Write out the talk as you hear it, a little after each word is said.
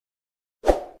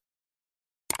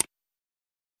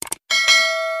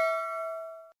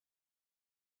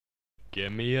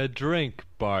Give me a drink,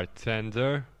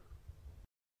 bartender.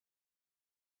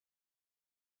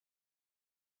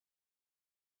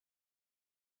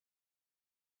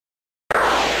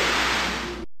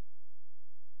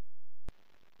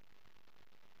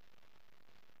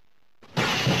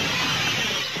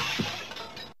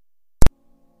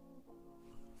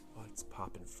 What's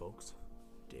poppin', folks?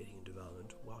 Dating and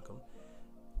development, welcome.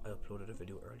 I uploaded a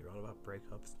video earlier on about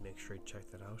breakups. Make sure you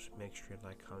check that out. Make sure you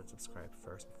like, comment, subscribe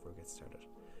first before we get started.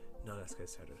 Now let's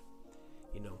get started.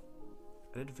 You know,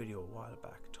 I did a video a while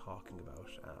back talking about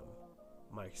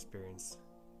my experience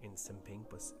in simping,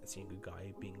 but seeing a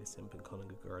guy being a simp and calling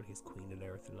a girl his queen and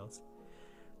everything else.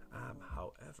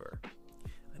 However,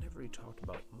 I never really talked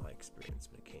about my experience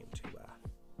when it came to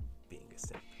being a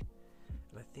simp.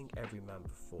 And I think every man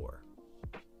before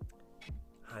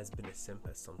has been a simp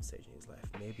at some stage in his life.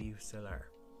 Maybe you still are.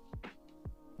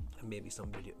 And maybe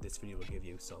this video will give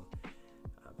you some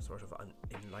sort of an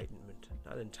enlightenment,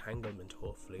 not entanglement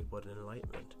hopefully, but an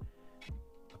enlightenment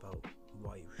about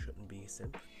why you shouldn't be a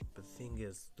simp. But the thing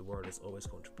is, the world is always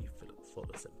going to be full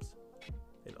of simps.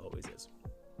 It always is.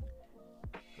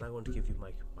 And I'm going to give you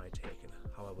my take on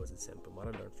how I was a simp and what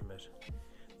I learned from it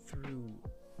through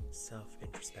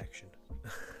self-introspection.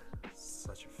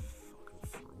 Such a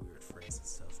fucking weird phrase,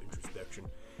 self-introspection.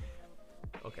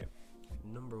 Okay,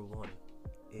 number one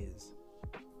is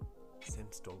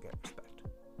simps don't get respect.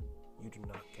 You do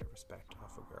not get respect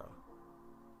off a girl.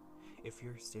 If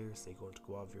you're seriously going to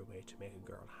go out of your way to make a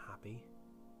girl happy,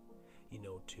 you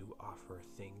know, to offer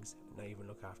things, not even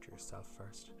look after yourself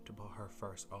first, to put her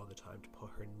first all the time, to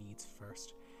put her needs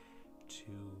first,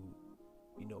 to,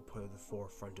 you know, put her at the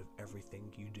forefront of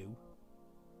everything you do,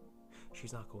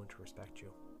 she's not going to respect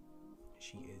you.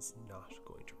 She is not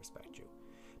going to respect you,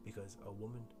 because a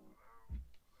woman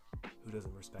who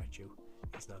doesn't respect you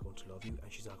is not going to love you,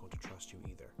 and she's not going to trust you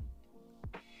either.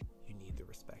 You need the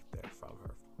respect there from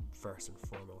her first and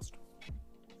foremost.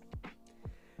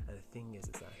 And the thing is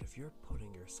that if you're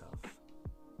putting yourself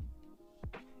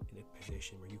in a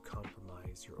position where you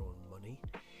compromise your own money,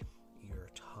 your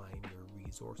time, your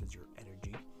resources, your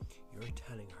energy, you're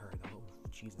telling her that, oh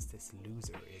Jesus, this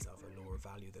loser is of a lower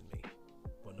value than me,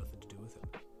 want nothing to do with him.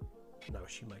 Now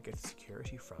she might get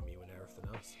security from you and everything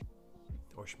else,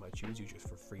 or she might choose you just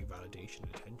for free validation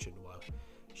and attention while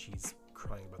she's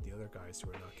crying about the other guys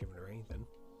who are not giving her anything.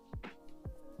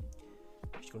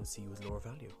 She's going to see you as lower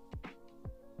value.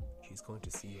 She's going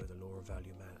to see you as a lower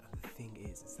value man. And the thing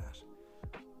is that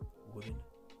women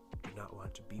do not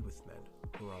want to be with men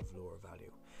who are of lower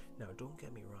value. Now, don't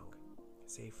get me wrong.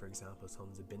 Say, for example,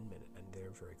 someone's a binman and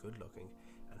they're very good looking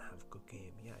and have good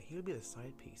game. Yeah, he'll be the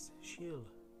side piece. She'll,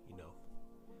 you know,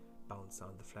 bounce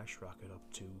on the flesh rocket up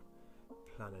to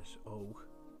planet O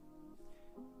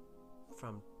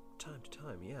from time to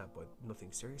time, yeah, but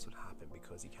nothing serious would happen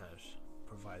because he can't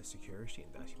provide security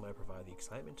in that. He might provide the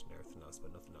excitement and everything else,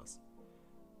 but nothing else.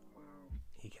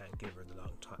 He can't give her the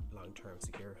long-term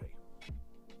security.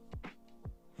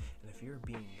 And if you're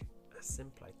being a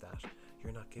simp like that,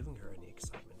 you're not giving her any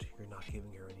excitement, you're not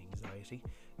giving her any anxiety,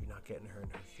 you're not getting her in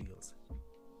her feels,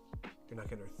 you're not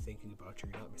getting her thinking about you,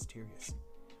 you're not mysterious,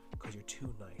 because you're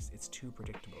too nice, it's too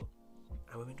predictable.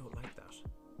 And women don't like that,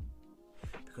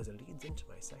 because it leads into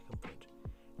my second point,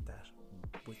 that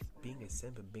with being a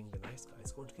simp and being the nice guy,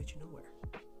 it's going to get you nowhere.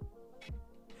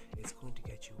 It's going to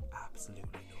get you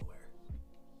absolutely nowhere.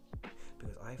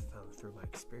 Because I found through my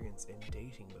experience in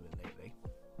dating women lately,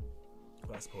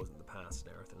 well, I suppose in the past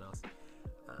and everything else,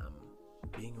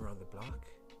 being around the block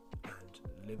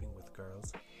and living with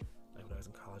girls, like when I was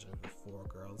in college I lived with 4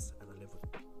 girls and I live with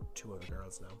 2 other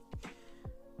girls now,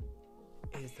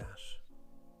 is that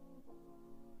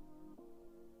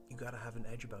you gotta have an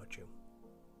edge about you.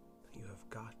 You have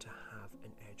got to have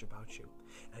an edge about you,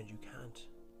 and you can't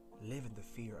live in the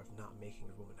fear of not making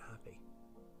a woman happy,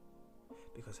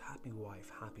 because happy wife,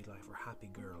 happy life, or happy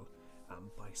girl,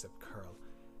 bicep curl,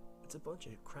 it's a bunch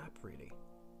of crap really.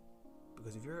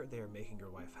 Because if you're there making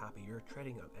your wife happy, you're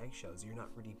treading on eggshells. You're not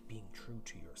really being true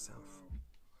to yourself.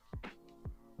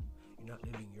 You're not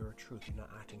living your truth. You're not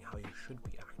acting how you should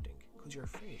be acting because you're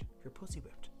afraid. You're pussy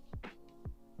whipped.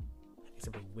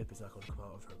 Except a whip is not going to come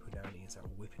out of her punani and start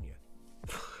whipping you.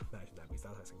 Imagine that, because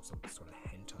that's like some sort of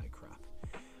hentai crap.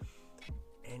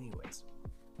 Anyways,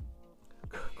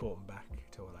 going back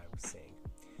to what I was saying,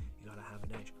 you gotta have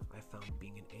an edge. I found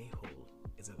being an a-hole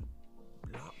is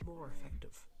a lot more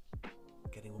effective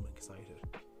getting women excited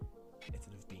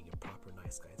instead of being a proper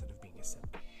nice guy, instead of being a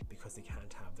simp, because they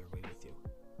can't have their way with you.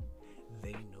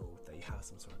 They know that you have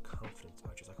some sort of confidence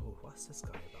about you. It's like, oh, what's this guy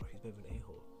about? He's a bit of an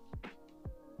a-hole.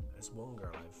 There's one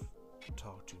girl I've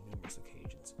talked to numerous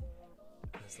occasions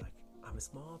I'm a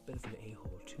small bit of an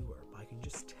a-hole to her, but I can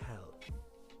just tell.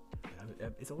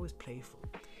 It's always playful,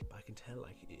 but I can tell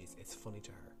like it's funny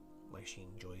to her, like she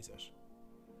enjoys it,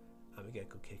 and we get a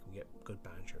good kick, we get good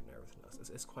banter and everything else.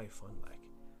 It's quite fun, like.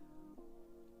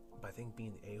 But I think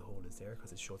being the a-hole is there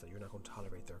because it shows that you're not going to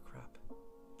tolerate their crap.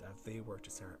 That if they were to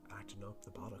start acting up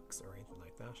the bollocks or anything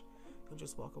like that, you'll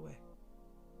just walk away.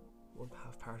 Won't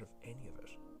have part of any of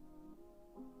it.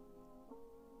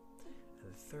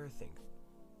 And the third thing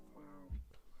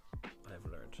I've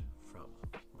learned from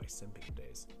my simping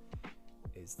days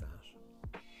is that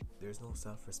there's no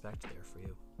self-respect there for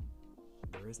you.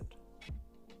 There isn't.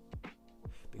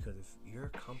 Because if you're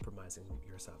compromising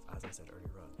yourself, as I said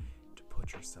earlier on, to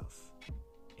put yourself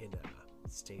in a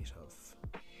state of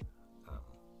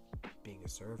being a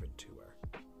servant to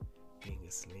her, being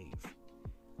a slave,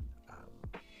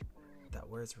 that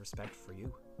where's respect for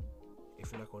you?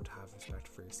 If you're not going to have respect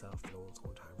for yourself, no one's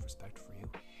going to have respect for you.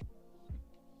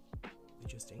 It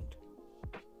just ain't.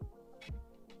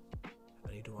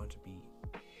 And you don't want to be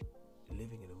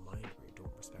living in a mind where you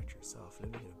don't respect yourself,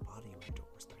 living in a body where you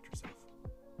don't respect yourself.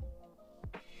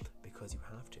 Because you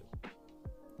have to.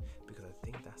 Because I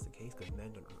think that's the case, because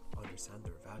men don't understand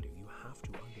their value. You have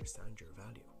to understand your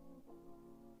value.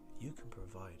 You can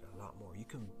provide a lot more. You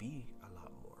can be a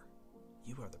lot more.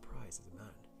 You are the prize as a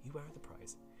man. You are the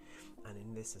prize. And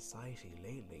in this society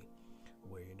lately,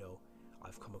 where, you know,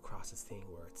 I've come across this thing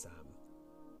where it's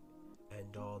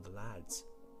end all the lads,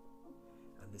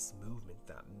 and this movement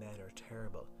that men are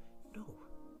terrible. No.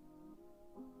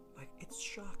 Like, it's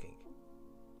shocking.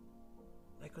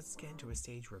 Like, it's getting to a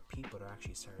stage where people are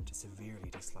actually starting to severely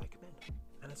dislike men.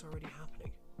 And it's already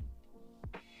happening.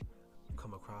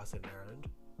 Come across it in Ireland,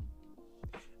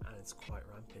 and it's quite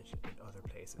rampant in other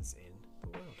places in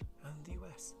the world and the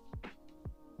US.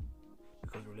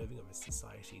 Because we're living in a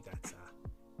society that's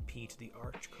P to the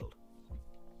archical,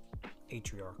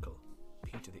 atriarchal,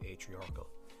 P to the atriarchal.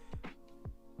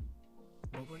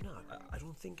 But we're not. I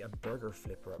don't think a burger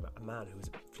flipper, a man who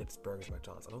flips burgers at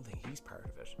McDonald's, I don't think he's part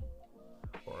of it.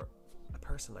 Or a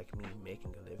person like me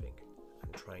making a living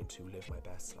and trying to live my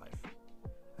best life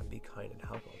and be kind and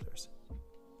help others,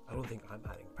 I don't think I'm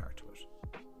adding part to it.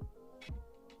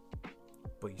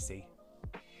 But you see,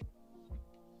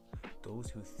 those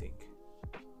who think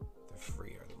they're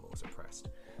free are the most oppressed.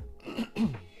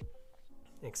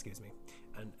 Excuse me.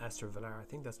 And Esther Vilar, I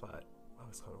think that's what I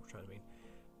was kind of trying to mean.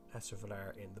 Esther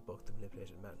Vilar in the book The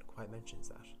Manipulated Man quite mentions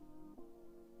that.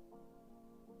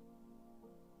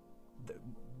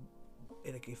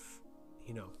 Like, if,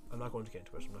 you know, I'm not going to get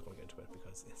into it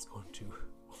because it's going to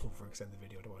overextend the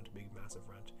video. I don't want a big massive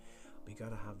rant. But you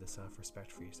gotta have the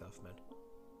self-respect for yourself, man.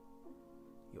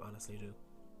 You honestly do.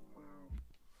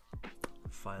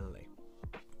 Finally,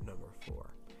 number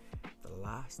 4. The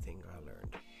last thing I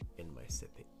learned in my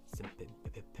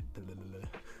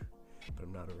but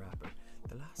I'm not a rapper.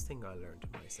 The last thing I learned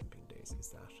in my simping days is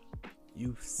that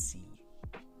you see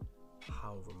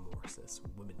how remorseless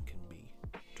women can be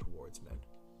towards men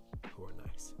who are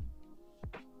nice.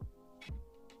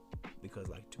 Because,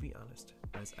 like, to be honest,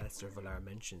 as Esther Vilar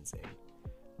mentions in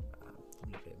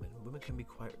women can be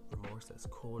quite remorseless,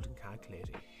 cold and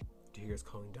calculating, tears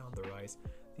coming down their eyes.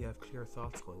 They have clear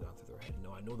thoughts going on through their head.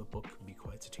 Now, I know the book can be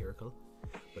quite satirical,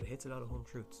 but it hits a lot of home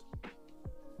truths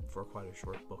for quite a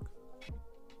short book.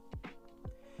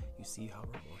 You see how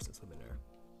remorseless women are.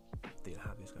 They'll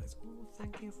have these guys, oh,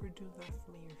 thank you for doing that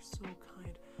for me, you're so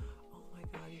kind, oh my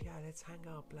god, yeah, let's hang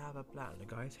out, blah blah blah. And the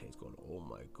guy's head's going, oh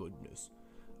my goodness,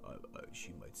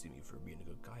 she might see me for being a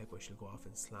good guy, but she'll go off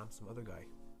and slam some other guy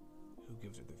who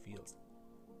gives her the feels.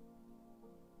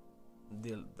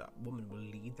 That woman will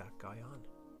lead that guy on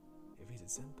if he's a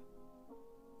simp.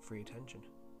 Free attention.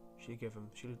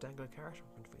 She'll dangle a carrot in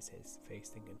front of his face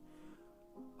thinking,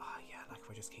 yeah, like, if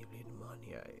I just keep leading him on,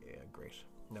 yeah, great.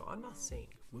 Now, I'm not saying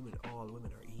all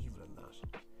women are evil in that.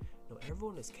 No,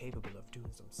 everyone is capable of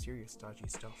doing some serious dodgy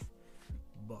stuff,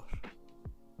 but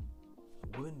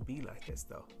women be like this,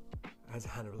 though. As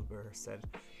Hannibal Buress said,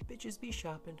 bitches be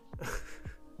shopping.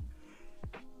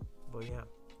 But yeah,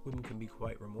 women can be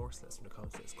quite remorseless when it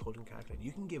comes to this, cold and calculating.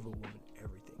 You can give a woman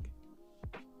everything,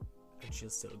 and she'll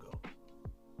still go.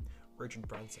 Richard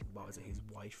Branson, what was it, his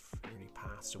wife nearly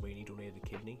passed away and he donated a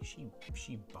kidney. She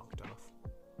bonked off.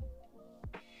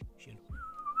 She'd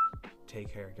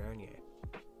take care of Garnier.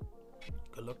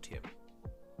 Good luck to him.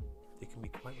 They can be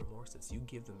quite remorseless. You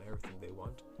give them everything they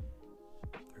want,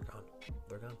 they're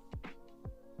gone.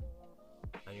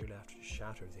 And you're left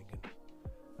shattered thinking,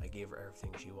 I gave her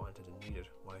everything she wanted and needed,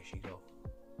 why did she go?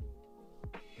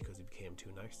 Because you became too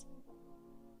nice?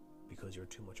 Because you're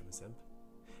too much of a simp?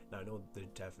 Now, I know the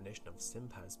definition of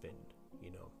simp has been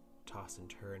tossed and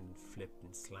turned and flipped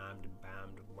and slammed and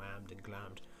bammed and whammed and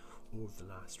glammed over the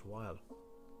last while.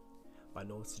 But I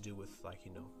know it's to do with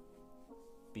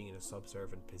being in a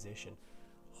subservient position,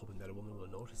 hoping that a woman will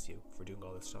notice you for doing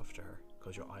all this stuff to her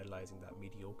because you're idolizing that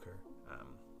mediocre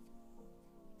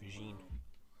regime.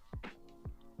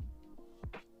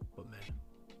 But man,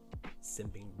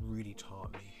 simping really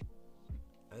taught me,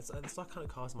 and it's what kind of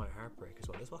caused my heartbreak as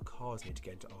well. That's what caused me to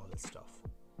get into all this stuff,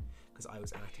 because I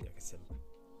was acting like a simp,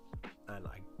 and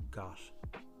I got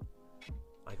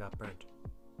burnt.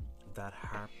 That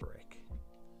heartbreak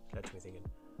led to me thinking,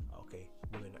 okay,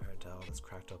 women aren't all as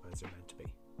cracked up as they're meant to be.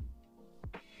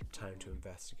 Time to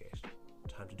investigate,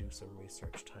 time to do some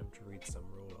research, time to read some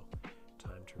Rollo,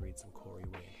 time to read some Corey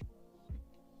Wayne,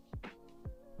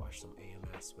 watch some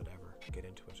AMS, whatever, get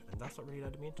into it. And that's what really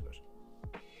led me into it.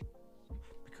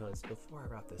 Because before I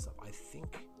wrap this up, I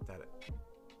think that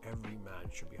every man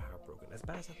should be heartbroken, as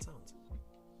bad as that sounds.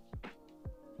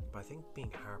 But I think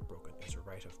being heartbroken is a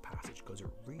rite of passage, because it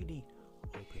really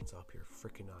opens up your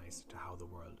freaking eyes to how the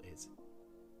world is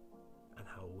and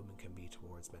how women can be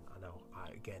towards men. I know,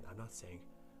 I'm not saying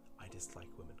I dislike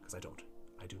women, because I don't.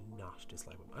 I do not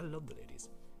dislike women. I love the ladies.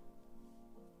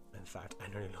 In fact, I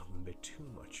nearly love them a bit too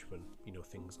much when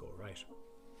things go right.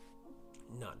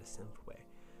 Not in a simple way,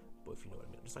 but if you know what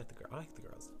I mean. Just like the girl. I like the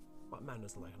girls. What man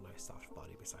doesn't like a nice soft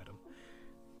body beside him?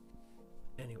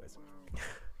 Anyways,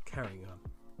 carrying on.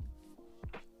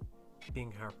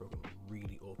 Being heartbroken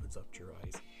really opens up your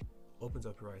eyes. Opens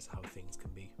up your eyes to how things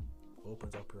can be.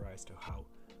 Opens up your eyes to how,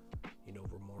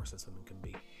 remorseless women can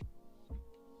be.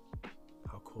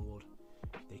 How cold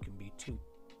they can be too.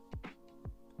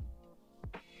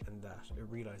 And that it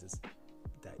realizes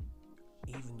that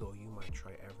even though you might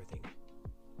try everything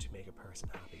to make a person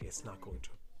happy, it's not going to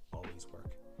always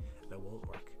work. And it won't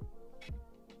work.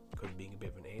 Because being a bit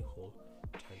of an a-hole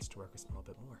tends to work a small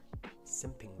bit more.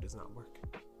 Simping does not work.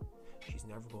 She's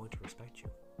never going to respect you.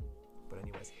 But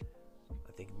anyways,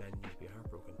 I think men need to be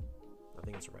heartbroken. I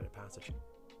think it's a rite of passage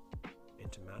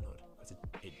into manhood, because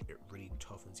it really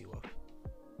toughens you up.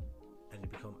 And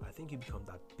I think you become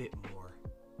that bit more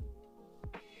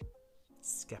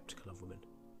skeptical of women.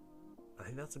 I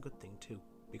think that's a good thing too,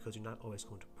 because you're not always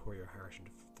going to pour your heart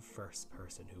into the first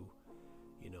person who,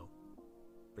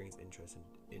 brings interest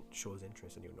and shows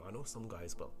interest in you. I know some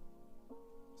guys will.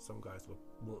 Some guys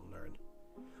won't learn.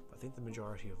 But I think the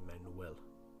majority of men will.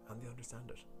 And they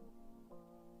understand it.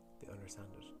 They understand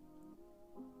it.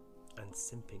 And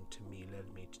simping to me led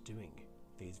me to doing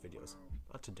these videos.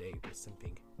 Not today, but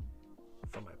simping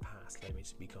from my past led me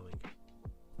to becoming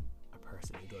a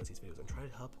person who does these videos and try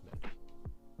to help men.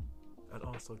 And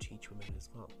also teach women as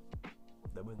well.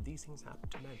 That when these things happen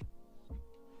to men,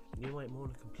 and you might moan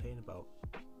and complain about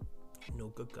no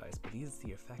good guys, but these are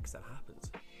the effects that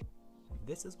happens.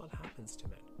 This is what happens to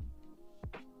men.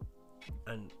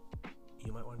 And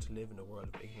you might want to live in a world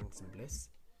of ignorance and bliss.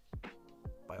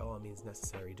 By all means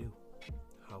necessary do.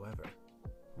 However,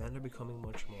 men are becoming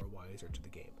much more wiser to the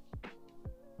game.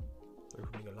 They're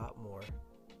becoming a lot more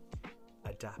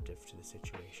adaptive to the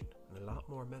situation, and a lot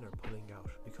more men are pulling out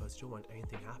because they don't want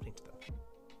anything happening to them.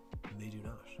 They do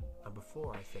not. And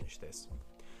before I finish this,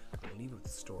 I'll leave it with a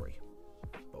story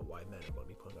about why men are going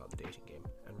to be pulling out the dating game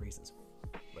and reasons.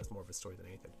 That's more of a story than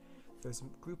anything. There's a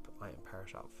group I am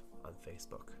part of on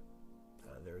Facebook,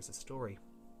 and there is a story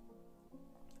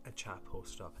a chap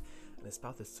posted up, and it's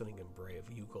about the Stunning and Brave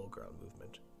You Go Girl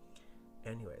movement.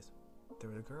 Anyways, there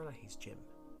was a girl at his gym.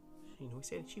 He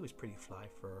said she was pretty fly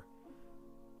for,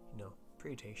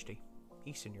 pretty tasty.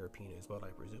 Eastern European as well, I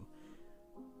presume.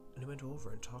 And he went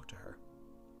over and talked to her.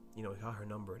 He got her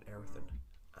number and everything,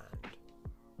 and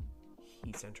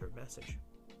he sent her a message.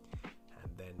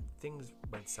 And then things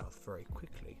went south very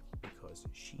quickly, because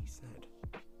she said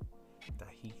that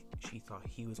she thought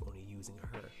he was only using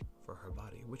her for her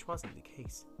body, which wasn't the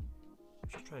case.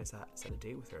 She was trying to set a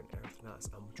date with her and everything else,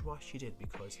 and which was she did,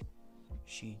 because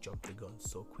she jumped the gun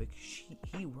so quick.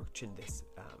 He worked in this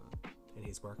in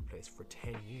his workplace for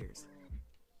 10 years,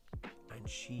 and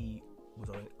she was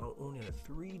only on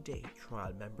a 3-day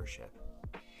trial membership,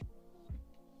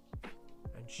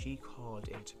 and she called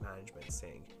into management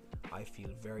saying, I feel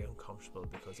very uncomfortable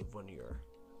because of one of your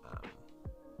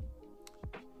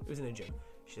it was in a gym.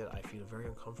 She said, I feel very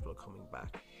uncomfortable coming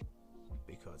back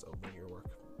because of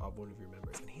one of your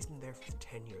members. And he's been there for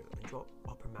 10 years. And what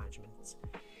upper management's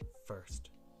first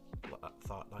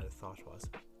line of thought was,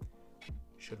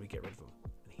 should we get rid of him?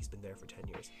 And he's been there for 10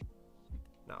 years.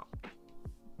 Now,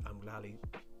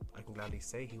 I can gladly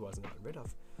say he wasn't gotten rid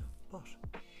of, but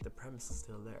the premise is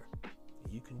still there.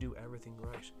 You can do everything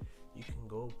right. You can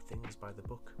go things by the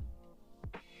book.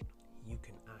 you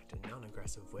can act in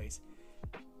non-aggressive ways,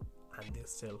 and they'll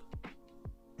still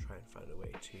try and find a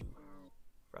way to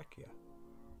wreck you.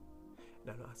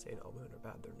 Now, I'm not saying all women are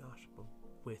bad, they're not, but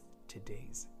with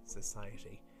today's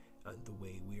society and the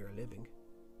way we are living,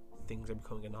 things are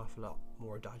becoming an awful lot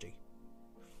more dodgy,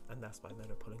 and that's why men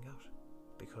are pulling out,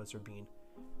 because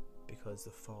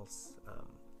the false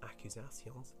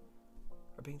accusations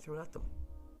are being thrown at them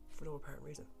for no apparent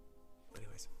reason.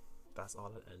 Anyways, that's all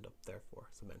I'll end up there for.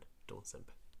 So men, don't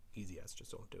simp. Easy as,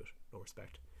 just don't do it. No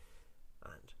respect.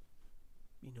 And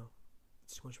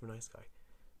it's too much of a nice guy.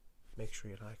 Make sure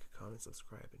you like, comment,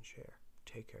 subscribe, and share.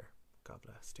 Take care. God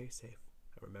bless. Stay safe.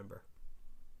 And remember,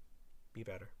 be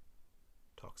better.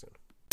 Talk soon.